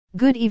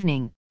Good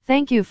evening.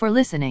 Thank you for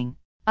listening.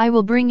 I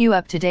will bring you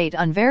up to date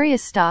on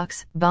various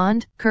stocks,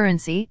 bond,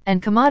 currency,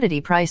 and commodity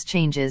price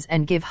changes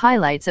and give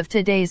highlights of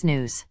today's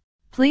news.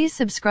 Please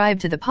subscribe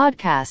to the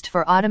podcast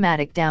for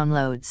automatic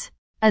downloads.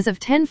 As of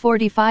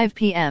 10:45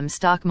 p.m.,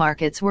 stock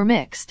markets were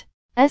mixed.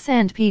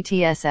 S&P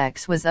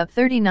TSX was up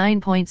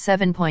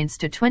 39.7 points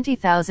to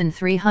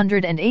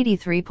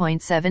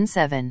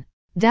 20,383.77.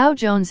 Dow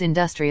Jones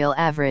Industrial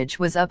Average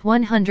was up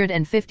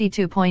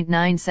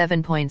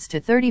 152.97 points to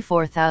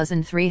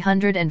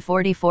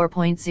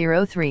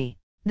 34,344.03.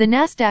 The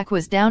Nasdaq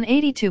was down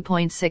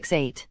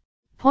 82.68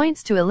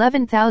 points to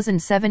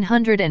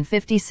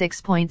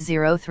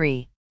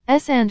 11,756.03.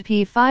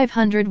 S&P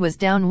 500 was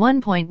down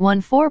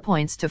 1.14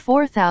 points to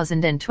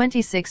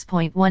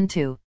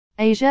 4,026.12.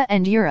 Asia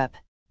and Europe.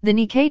 The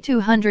Nikkei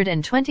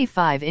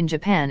 225 in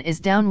Japan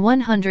is down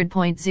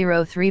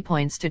 100.03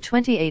 points to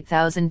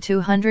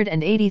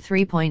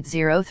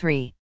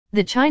 28,283.03.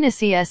 The China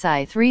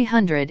CSI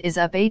 300 is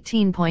up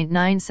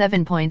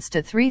 18.97 points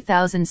to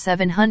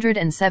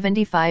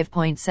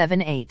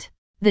 3,775.78.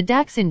 The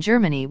DAX in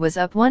Germany was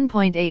up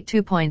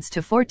 1.82 points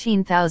to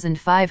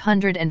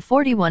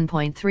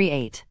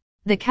 14,541.38.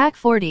 The CAC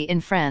 40 in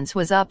France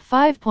was up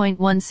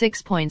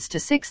 5.16 points to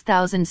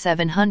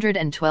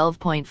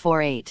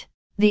 6,712.48.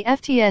 The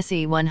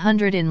FTSE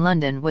 100 in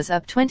London was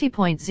up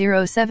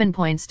 20.07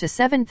 points to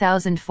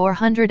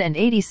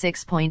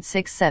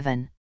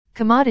 7,486.67.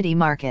 Commodity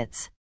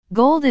markets.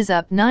 Gold is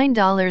up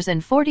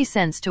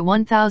 $9.40 to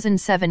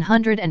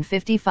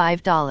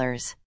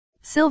 $1,755.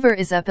 Silver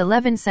is up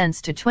 11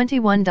 cents to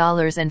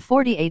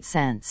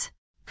 $21.48.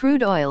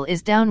 Crude oil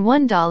is down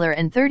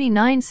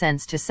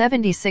 $1.39 to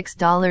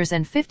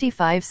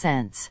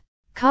 $76.55.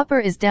 Copper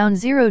is down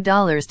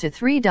 $0 to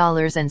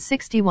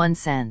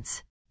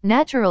 $3.61.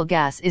 Natural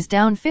gas is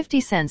down 50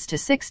 cents to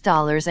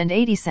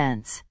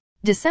 $6.80.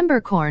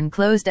 December corn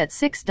closed at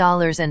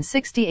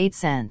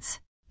 $6.68.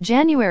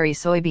 January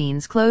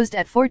soybeans closed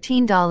at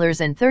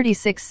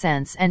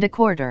 $14.36 and a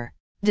quarter.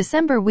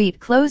 December wheat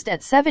closed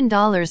at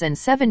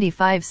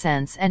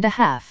 $7.75 and a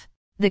half.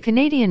 The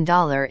Canadian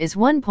dollar is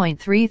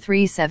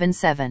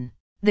 1.3377.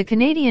 The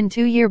Canadian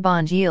 2-year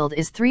bond yield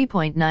is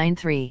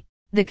 3.93.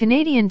 The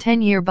Canadian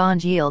 10-year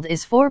bond yield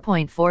is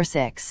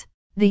 4.46.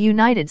 The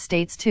United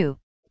States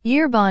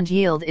 2-year bond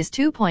yield is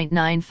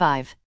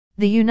 2.95.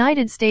 The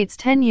United States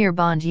 10-year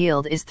bond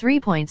yield is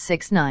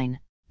 3.69.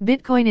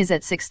 Bitcoin is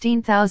at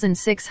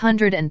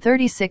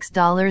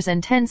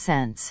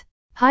 $16,636.10.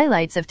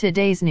 Highlights of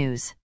today's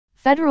news.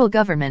 Federal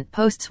government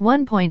posts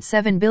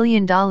 $1.7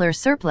 billion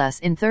surplus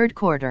in third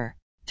quarter.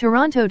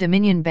 Toronto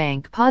Dominion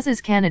Bank pauses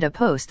Canada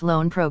Post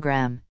loan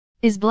program.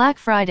 Is Black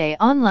Friday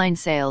online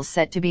sales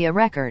set to be a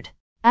record?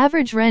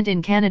 Average rent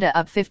in Canada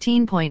up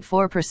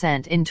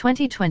 15.4% in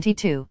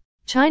 2022.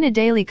 China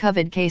daily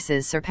COVID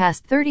cases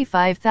surpassed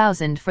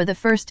 35,000 for the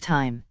first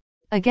time.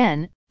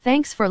 Again,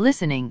 thanks for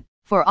listening.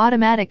 For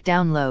automatic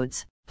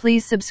downloads,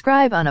 please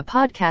subscribe on a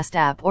podcast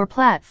app or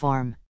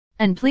platform.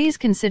 And please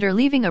consider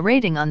leaving a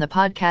rating on the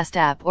podcast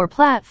app or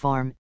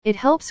platform. It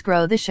helps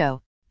grow the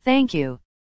show. Thank you.